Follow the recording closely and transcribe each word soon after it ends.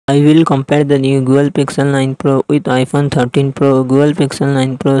I will compare the new Google Pixel 9 Pro with iPhone 13 Pro. Google Pixel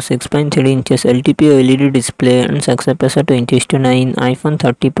 9 Pro 6.3 inches LTPO LED display and success ratio 20:9. iPhone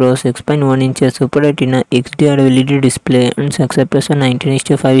 30 Pro 6.1 inches Super Retina XDR LED display and success ratio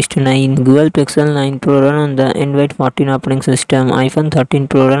 19:5:9. Google Pixel 9 Pro run on the Android 14 operating system. iPhone 13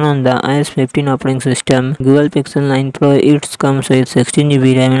 Pro run on the iOS 15 operating system. Google Pixel 9 Pro it comes with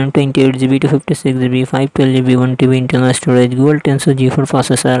 16GB RAM and 28GB to 56GB, 512GB, 1TB internal storage. Google Tensor G4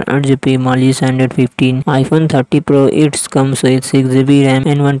 processor, 8GB Mali standard 15. iPhone 30 Pro it comes with 6GB RAM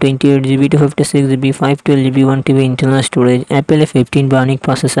and 128GB to 56GB, 512GB, 1TB internal storage. Apple A15 Bionic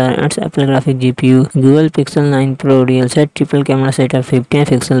processor and Apple graphic GPU. Google Pixel 9 Pro real set triple camera setup 50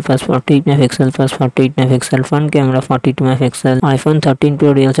 MP plus 40 MP plus 48 MP, front camera 42 MP. iPhone 13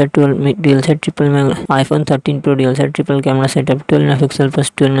 Pro real set iPhone 13 Pro real set triple camera setup 12 MP plus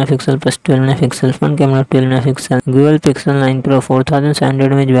 12 MP plus 12 MP, front camera 12 MP. Google Pixel 9 Pro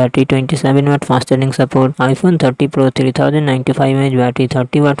 4700 mAh battery, 27 watt fast charging support. iPhone 30 Pro 3095 mAh battery,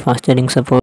 30 watt fast charging support.